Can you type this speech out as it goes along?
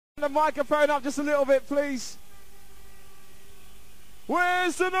The microphone up just a little bit, please.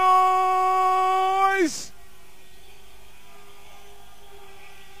 Where's the noise?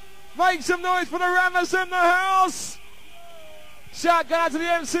 Make some noise for the Rammers in the house. Shout out to the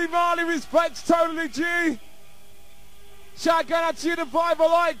MC Marley, respects totally G. Shout out to you, the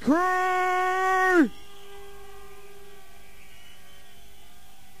Vibealite crew.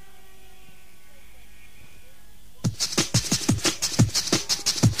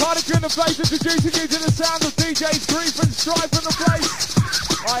 Party crew in the place, introducing you to the sound of DJ Strife and Strife in the place.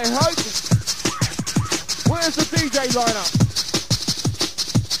 I hope. Where's the DJ lineup?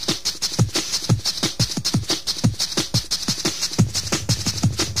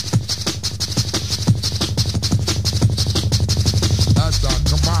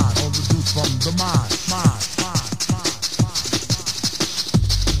 Combine all the juice from the mind.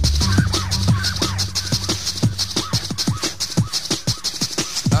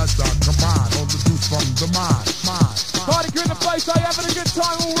 As I combine all the juice from the mind. Party crew in the place, are you having a good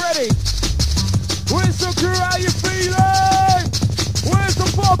time already? Where's the crew, how you feeling? Where's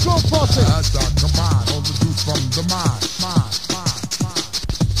the popcorn posse? As I combine all the juice from the mind.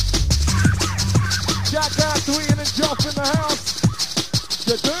 Shout out to Ian and Joff in the house.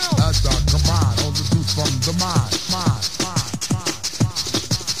 Get down. As I combine all the juice from the mind.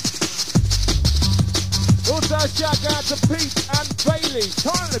 Also shout out to Pete and Bailey.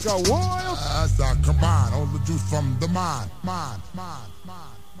 Time to go wild. As I combine all the juice from the mind.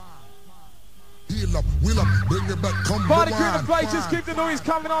 Heal up, wheel up, bring it back, come Party crew in the place, just keep the noise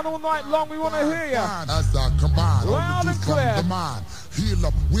coming on all night long. We want to hear you. As I combine loud all the and juice clear. from the mind. Heal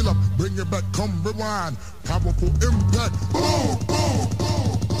up, wheel up, bring it back, come rewind. Powerful impact. Boom, boom,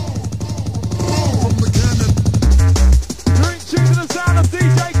 boom, boom. From the cannon. Drink tune to the sound of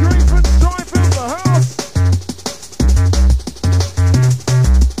DJ Green from Strife in the house.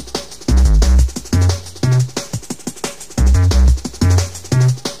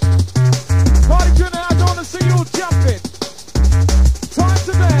 Party crew in the house, I want to see you all jumping. Time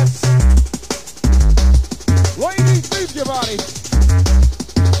to dance. Ladies, move your body.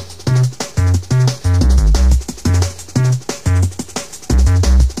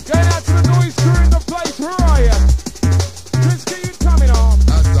 Going out to the noise crew in the place, where are you? Let's get you coming on.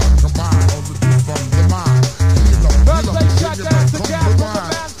 As I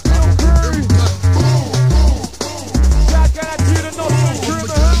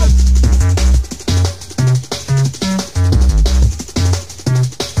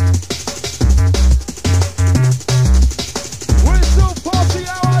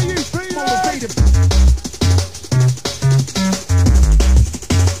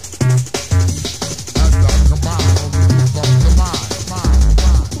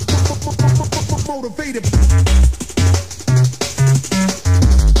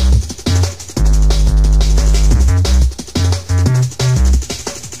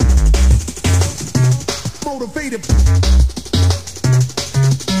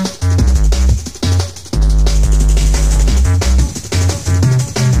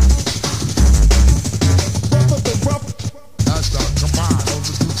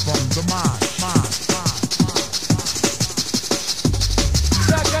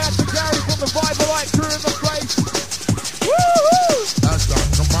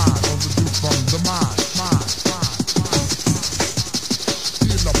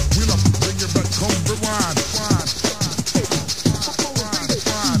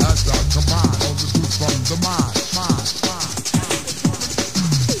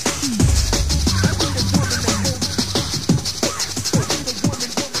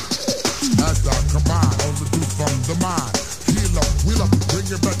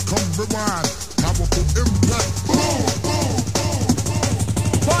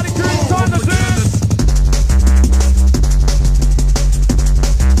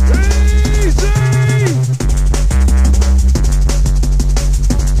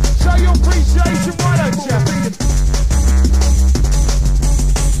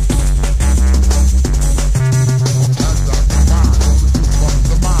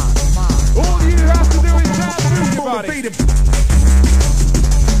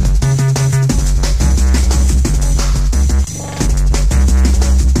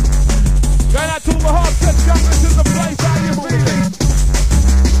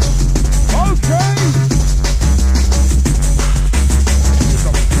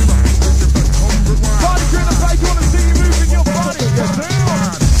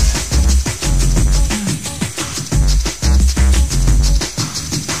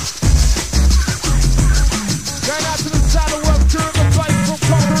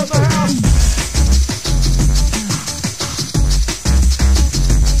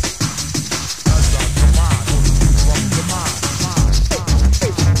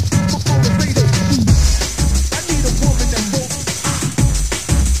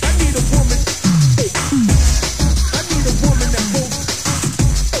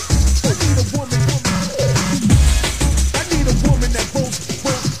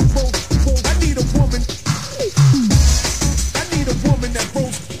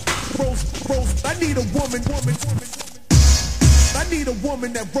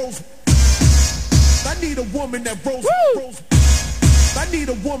woman that rolls. I need a woman that rolls. I need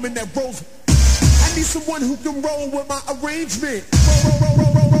a woman that rolls. I need someone who can roll with my arrangement.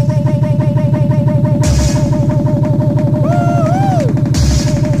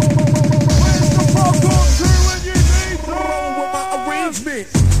 Where's the popcorn crew when you need to? Roll with my arrangement.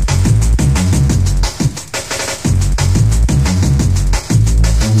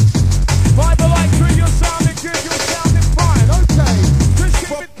 Vibealite crew, you're sounding good, you're sounding fine. Okay, just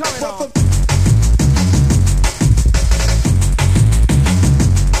keep it coming on.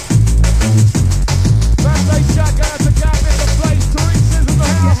 Birthday shout out to Gavin in the place, Teresa's in the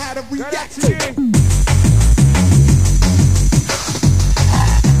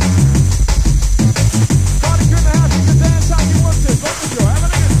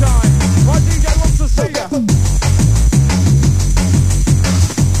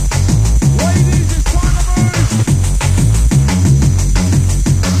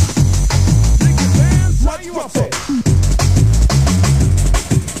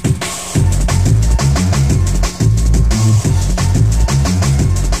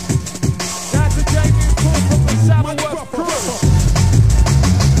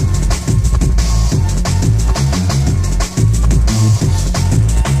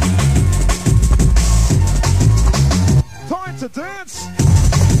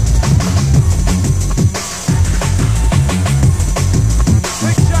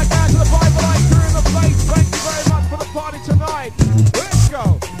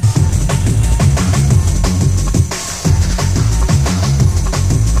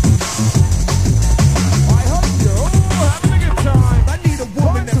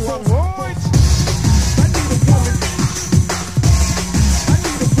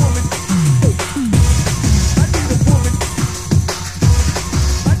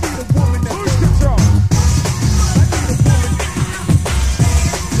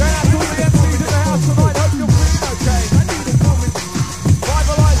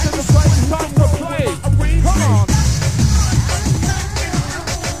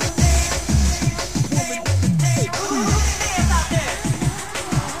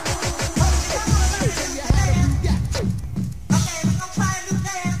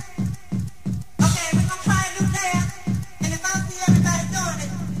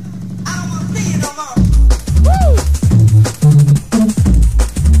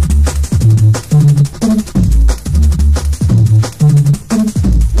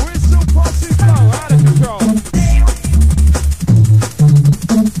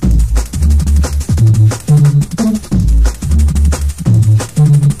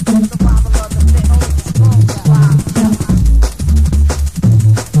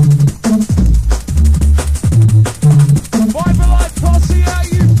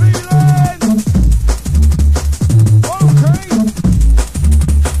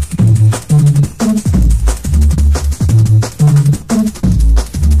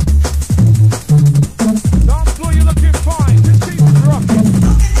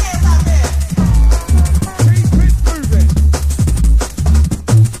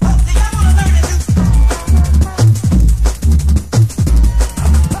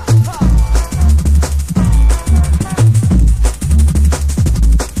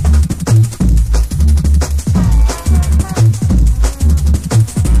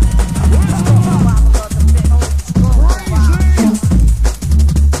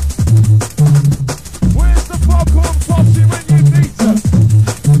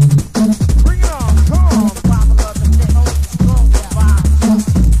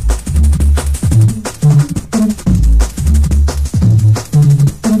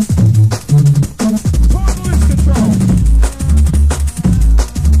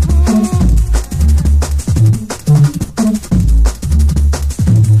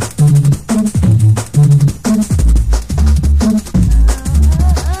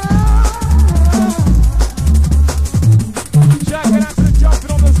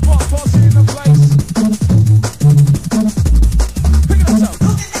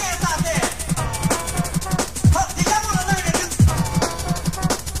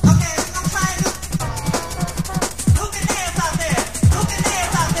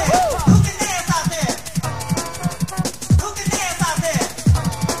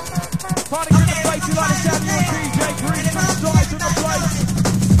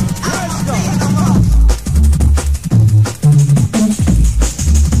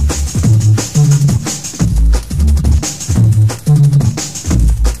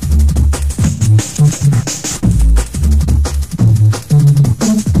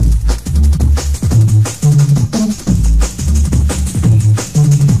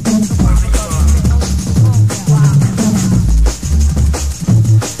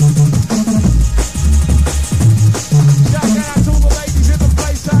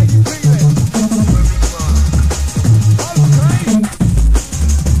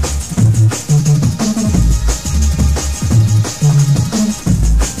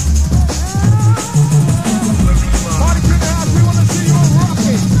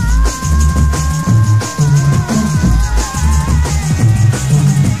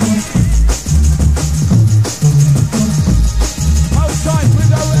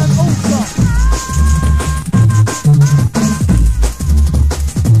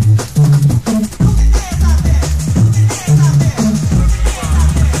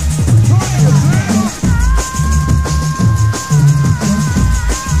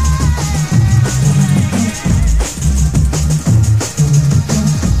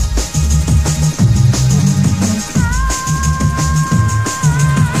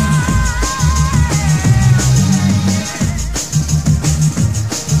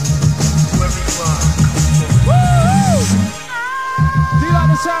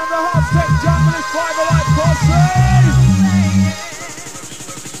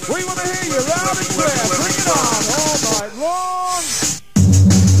loud and clear. Bring it on all night long.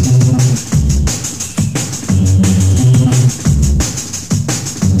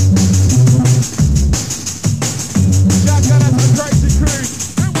 Shotgun out to the crazy crew.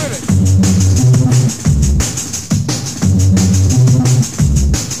 Get with it.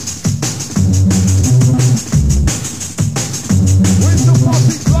 Whistle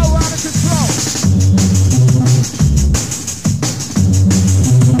posse blow out of control.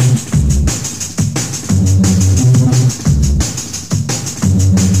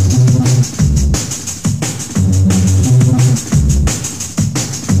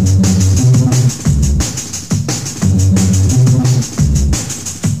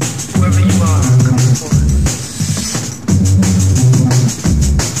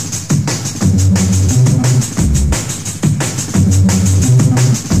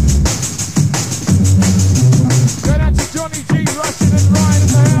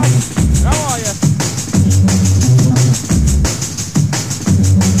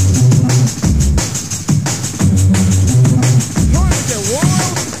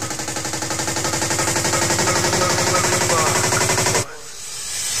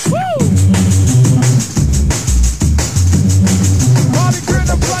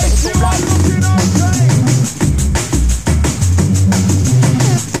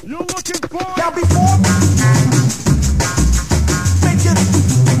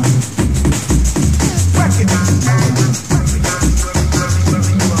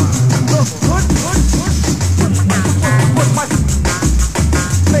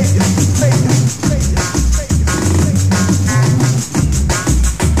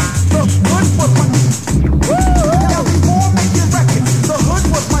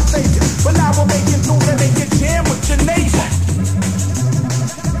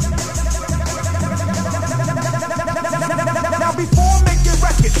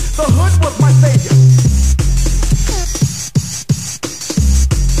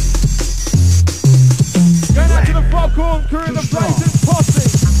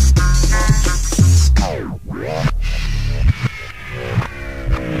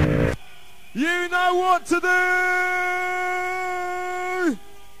 You know what to do!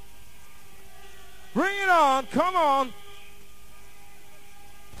 Bring it on, come on!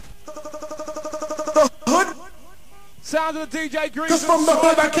 Sound of the DJ Grease from the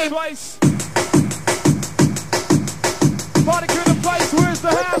hood I came place. Party crew in the place, where's the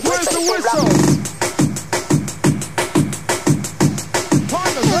house, where's the whistle?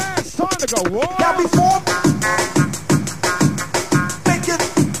 Time to dance, time to go wild. Now before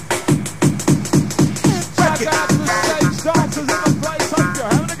Shout out to the stage dancers in the place, hope you're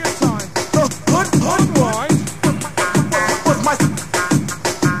having a good time. the hood Unwind. was my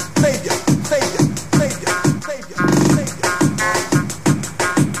savior.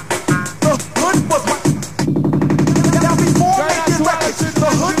 The hood was my. Now before making records, the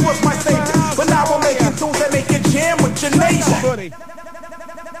hood was my savior. But now I'm making tunes that make you jam with your neighbor.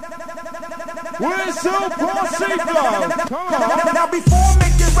 Whistle posse flow. Come on. Now before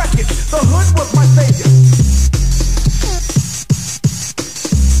making records, the hood was my savior.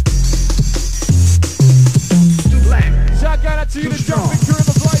 Shout out to you, the jumping crew in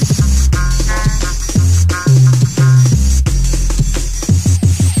the place.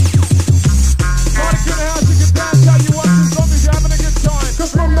 Party crew in the house, you can dance how you want as long as you're having a good time.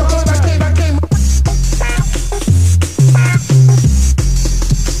 Cause from the hood I came.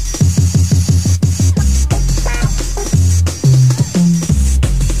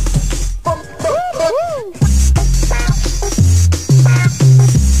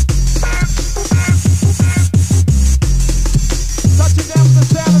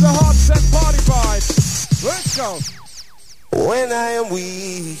 When I am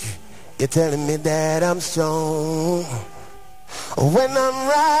weak, you're telling me that I'm strong. When I'm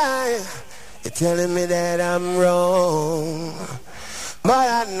right, you're telling me that I'm wrong. But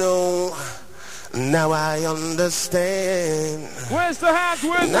I know, now I understand. Where's the hands?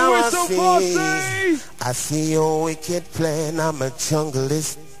 Where's Now the whistle posse? I see your wicked plan. I'm a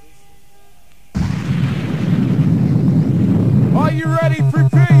junglist. Are you ready?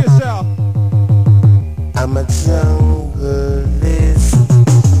 Prepare yourself. I'm a junglist.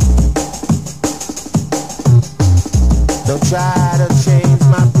 Don't try to change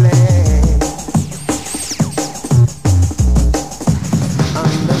my plan.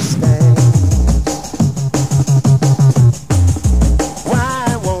 Understand.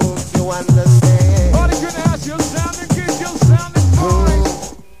 Why won't you understand? Party crew in the house, you're sounding good, you're sounding fine.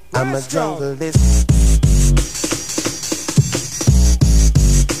 I'm a Let's go. junglist.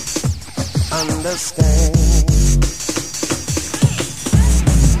 Understand.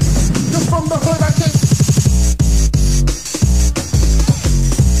 Just from the hood I came.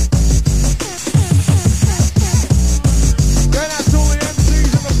 Going out to all the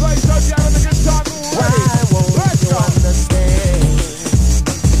MCs in the place. Hope you're having a good time already. Why won't Let's you go. understand?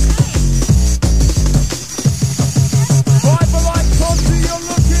 Vibealite Tonti, you're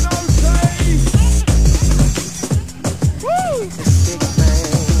looking okay. Woo! Big man.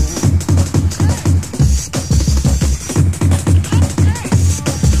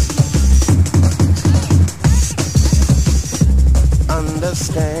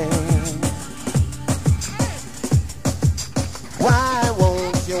 Understand. Why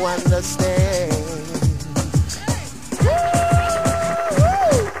won't you understand?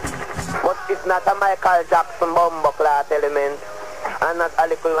 But it's not a Michael Jackson bumbleclot element, and not a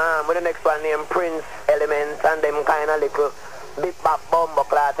little with the next one named Prince element, and them kind of little big bop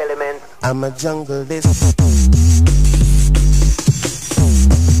bumbleclot element. I'm a junglist.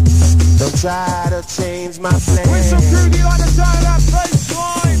 Don't try to change my plan. With some Crudy like the side of that bass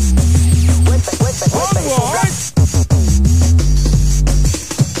line. Alright.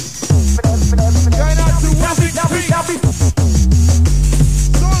 Going out to Wizzy P.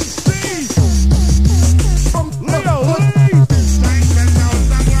 Son Steve. Leo Lee.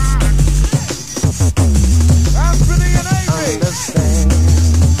 Anthony and Amy. Understand.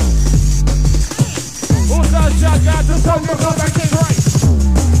 Also shout out to Sonia Concentrate.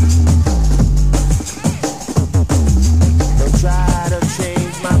 Don't try to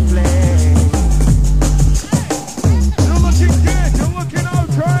change my plan. You're looking good. You're looking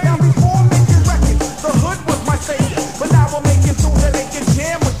okay. Now before making records, the hood was my savior. But now I'm making tunes that they can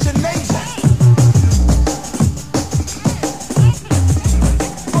jam with your neighbor.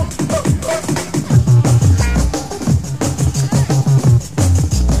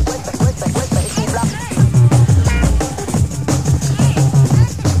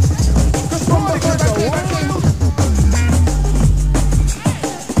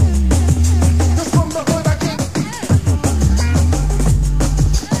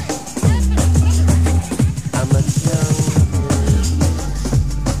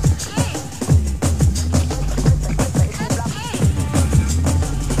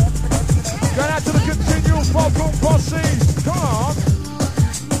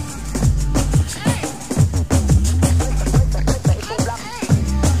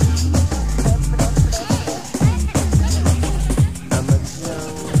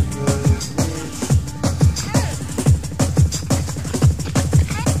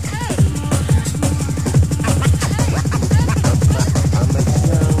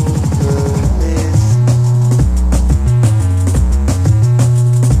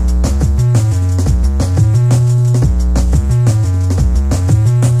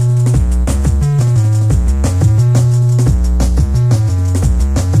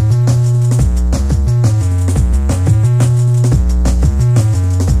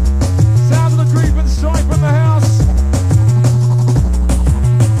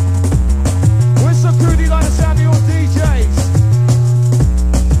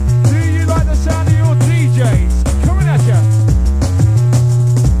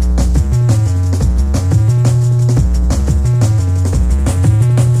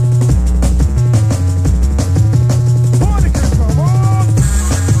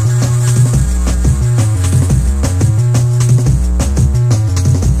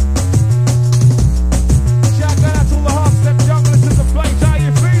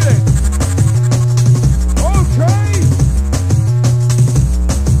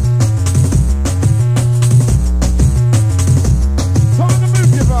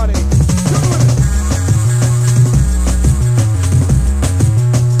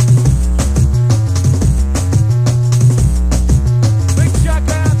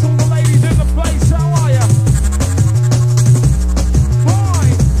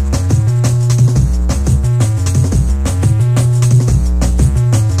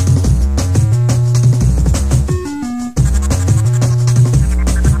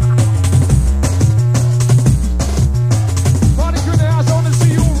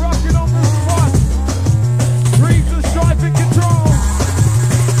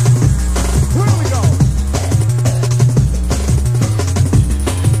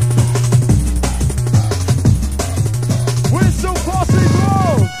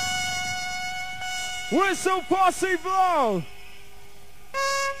 Whistle posse blow.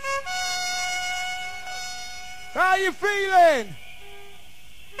 How you feeling?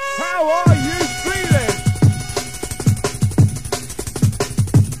 How are you feeling?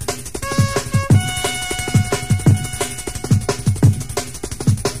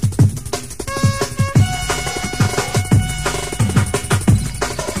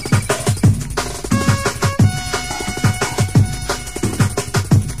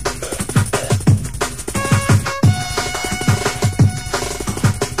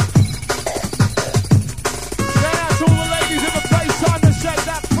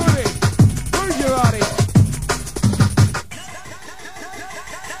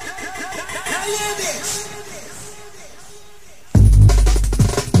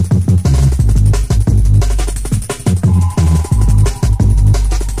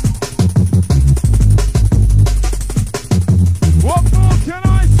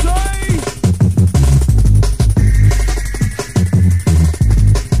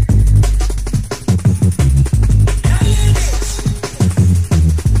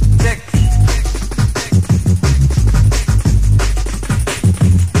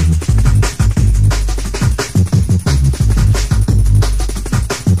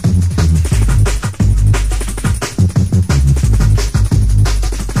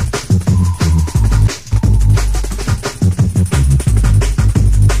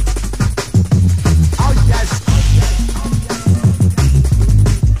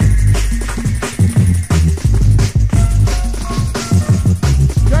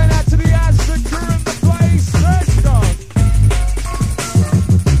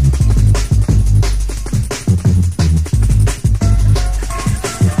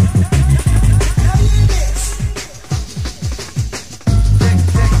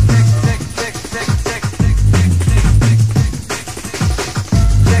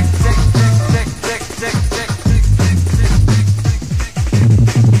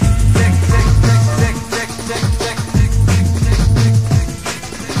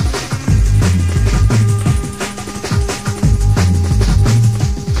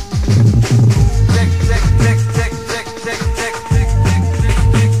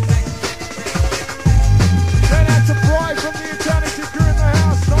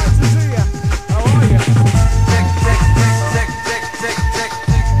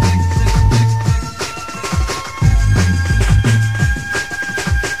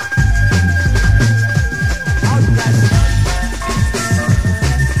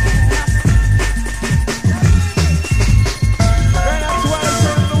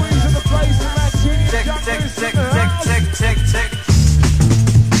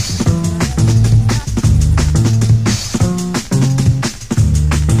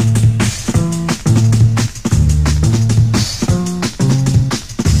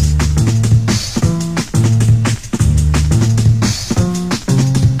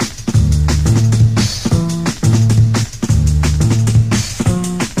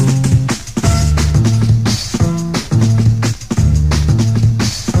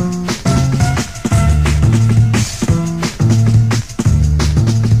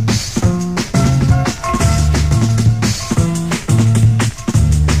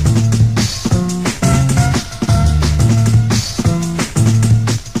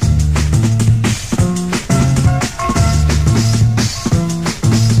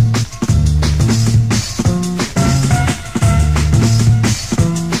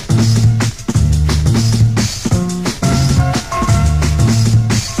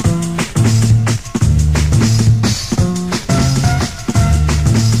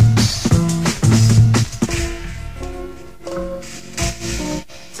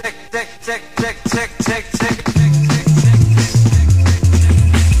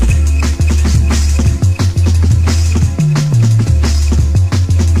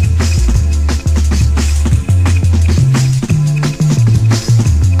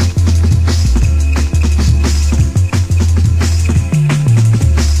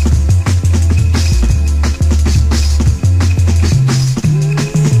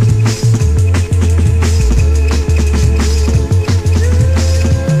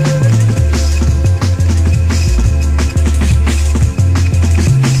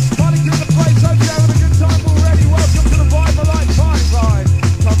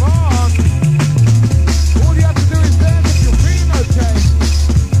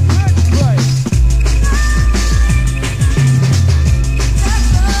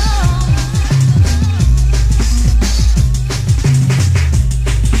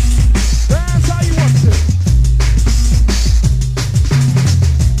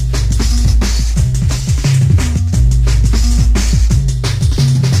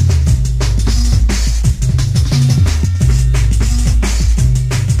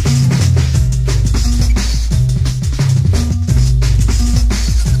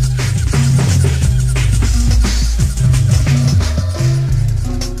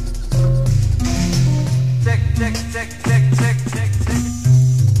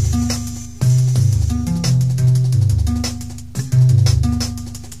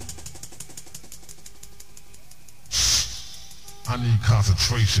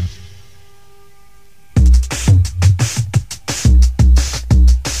 concentration.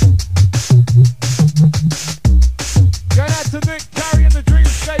 Going out to Nick, Carrie and the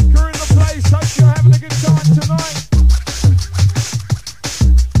Dreamscape crew in the place. Hope you're having a good time tonight.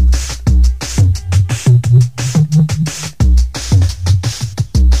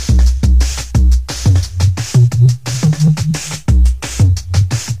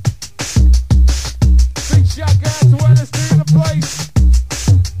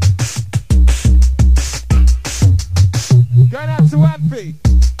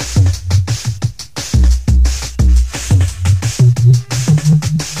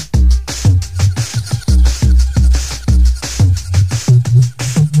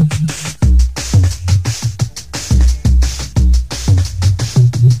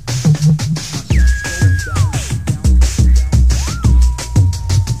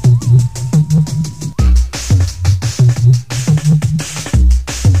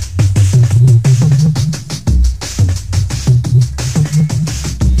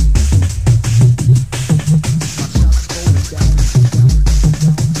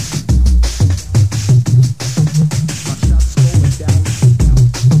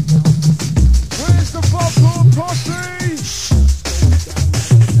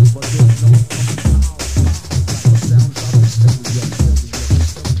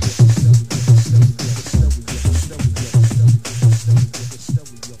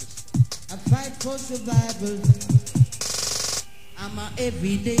 for survival. I'm a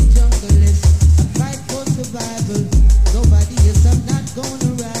everyday junglist. I fight for survival. Nobody else, I'm not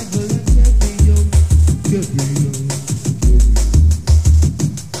gonna rival.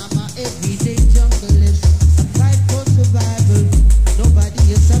 I'm a everyday junglist. I fight for survival. Nobody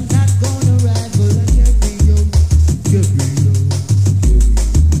else, I'm not gonna rival.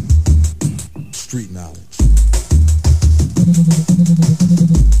 Street knowledge.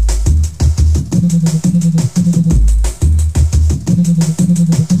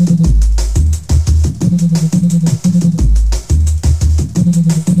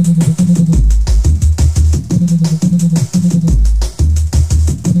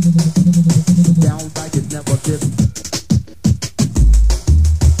 Down like it never did.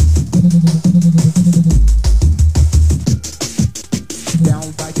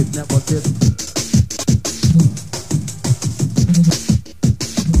 Down like it never did.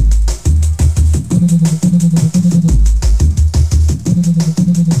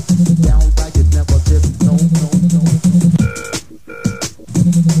 Down like it never did. No, no, no.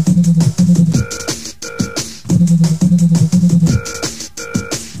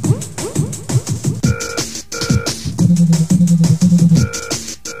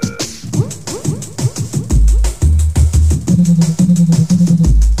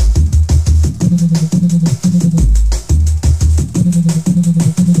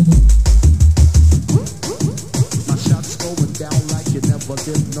 My shots going down like you never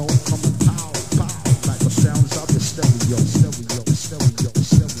did. No, coming pow, pow, like the sounds of your stereo, stereo, stereo,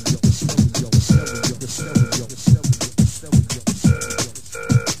 stereo, stereo, stereo, stereo, stereo, stereo, stereo.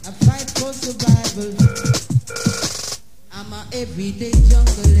 I fight for survival. I'm a everyday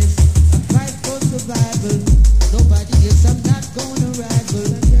junglist. I fight for survival. Nobody else, I'm not gonna rival.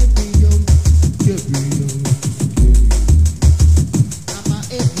 I'm a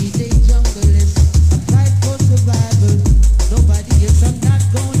everyday junglist. I fight for survival. Nobody else, I'm not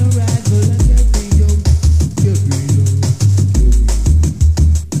gonna rival.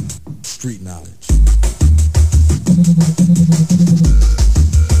 Street knowledge.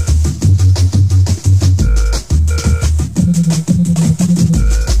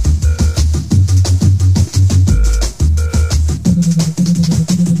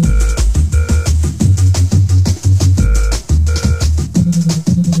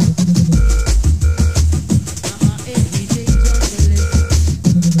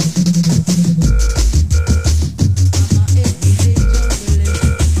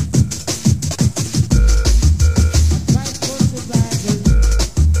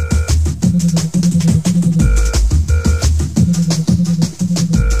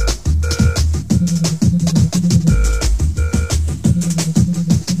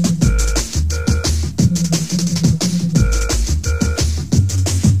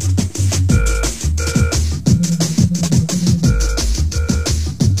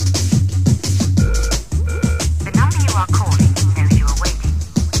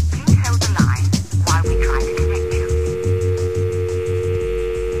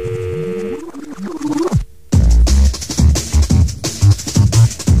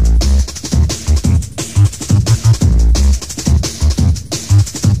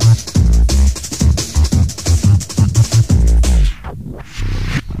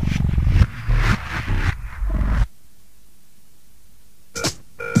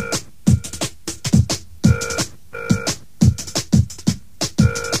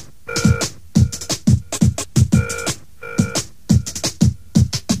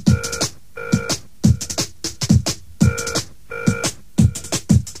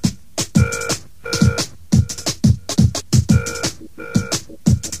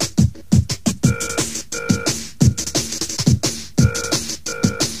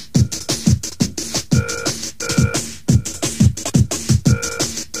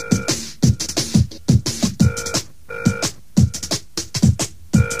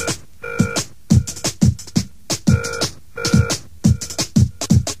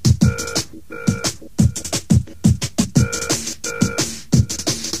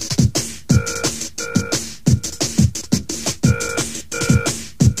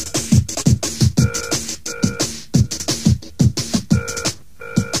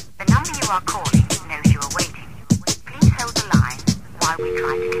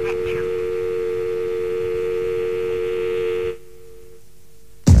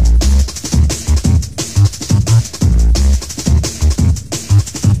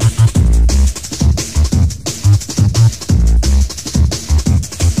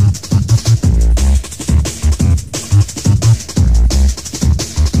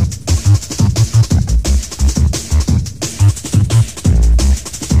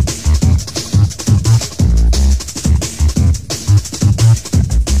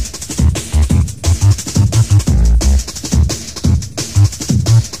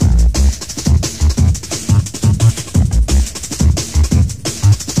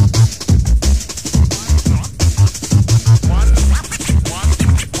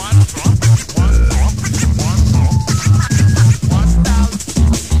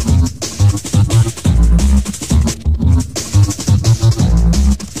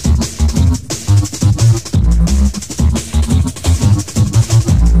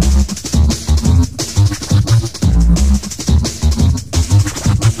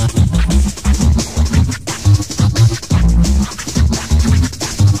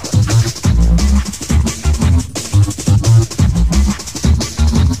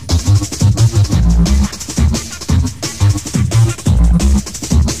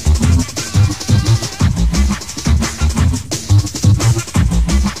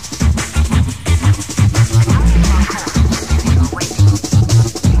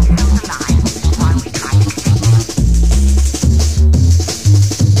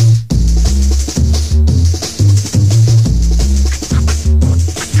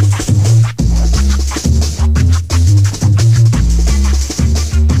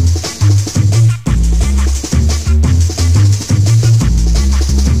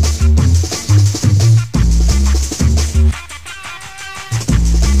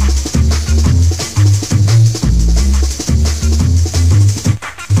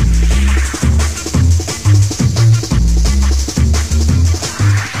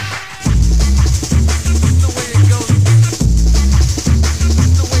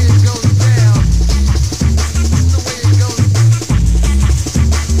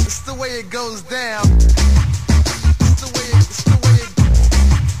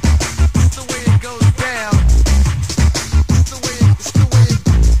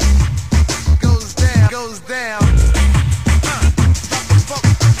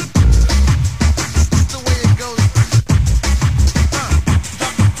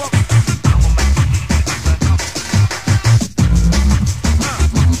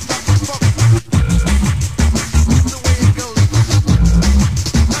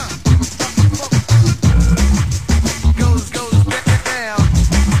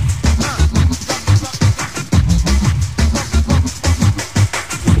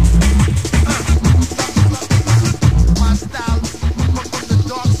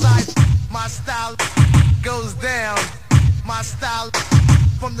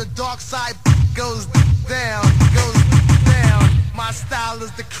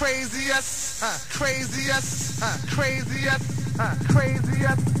 craziest, craziest, craziest,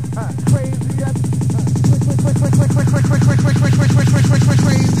 craziest, craziest, craziest.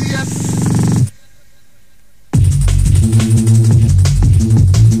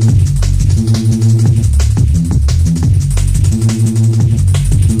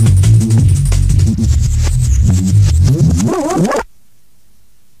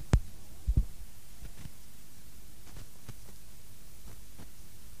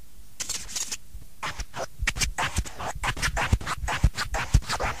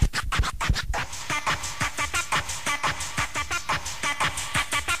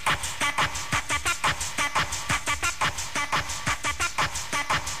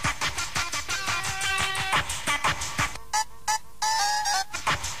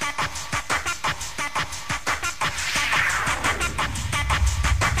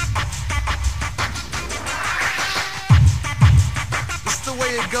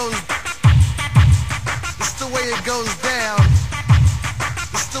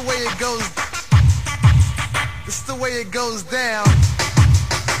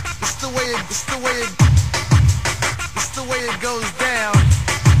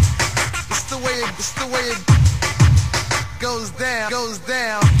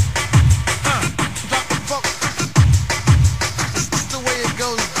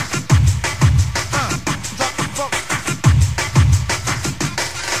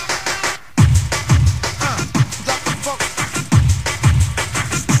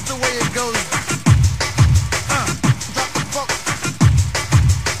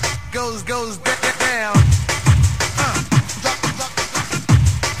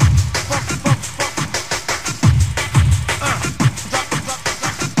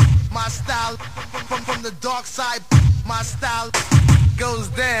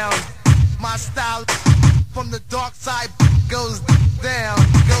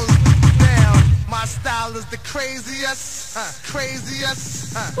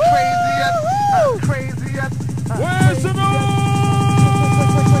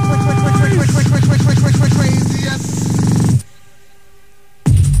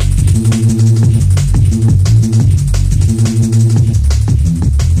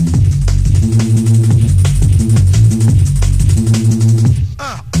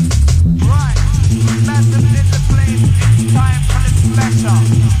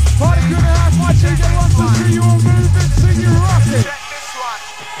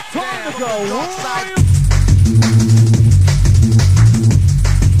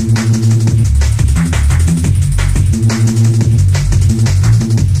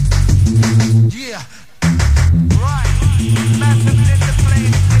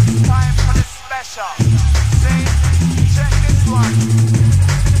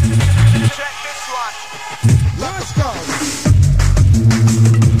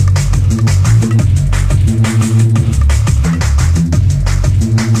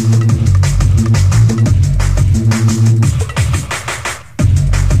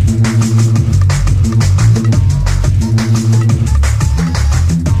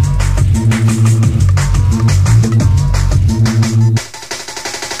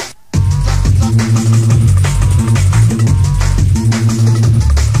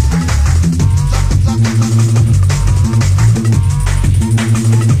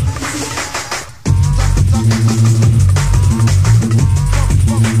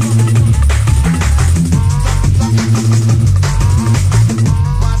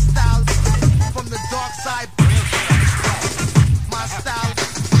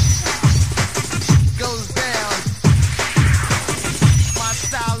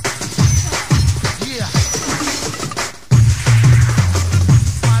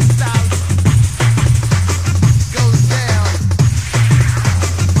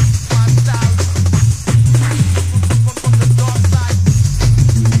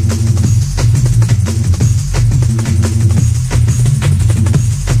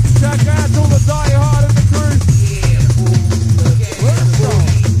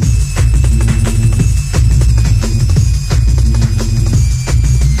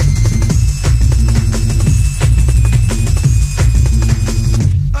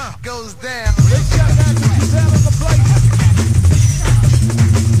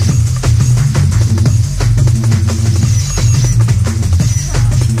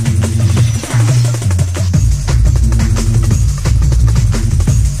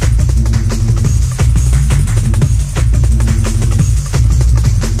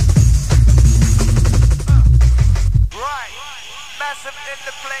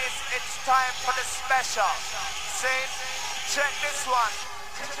 Check this one.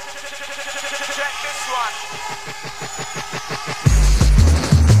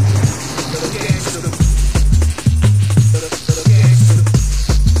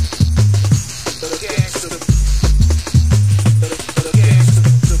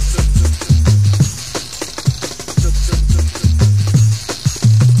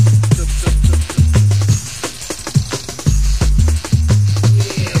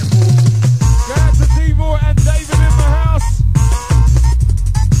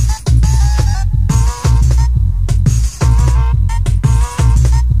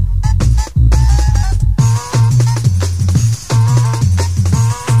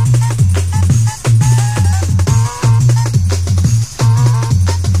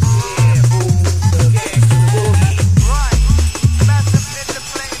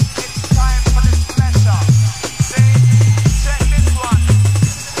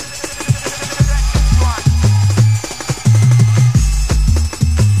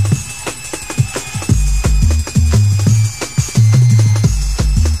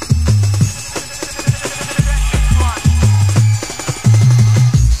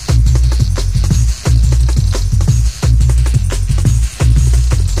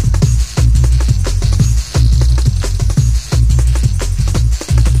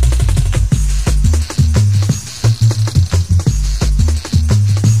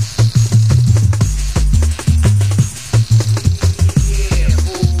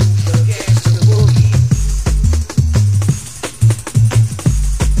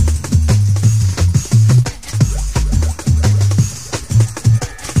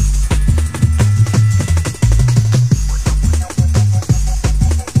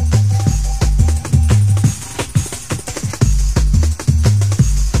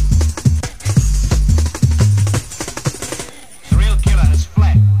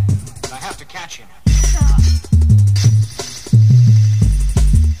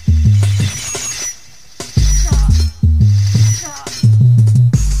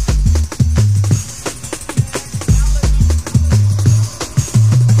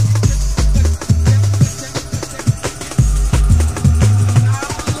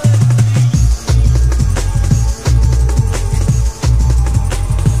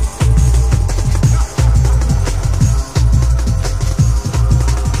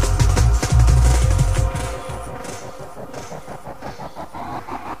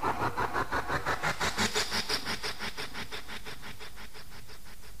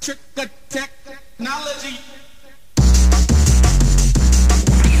 Trick the technology.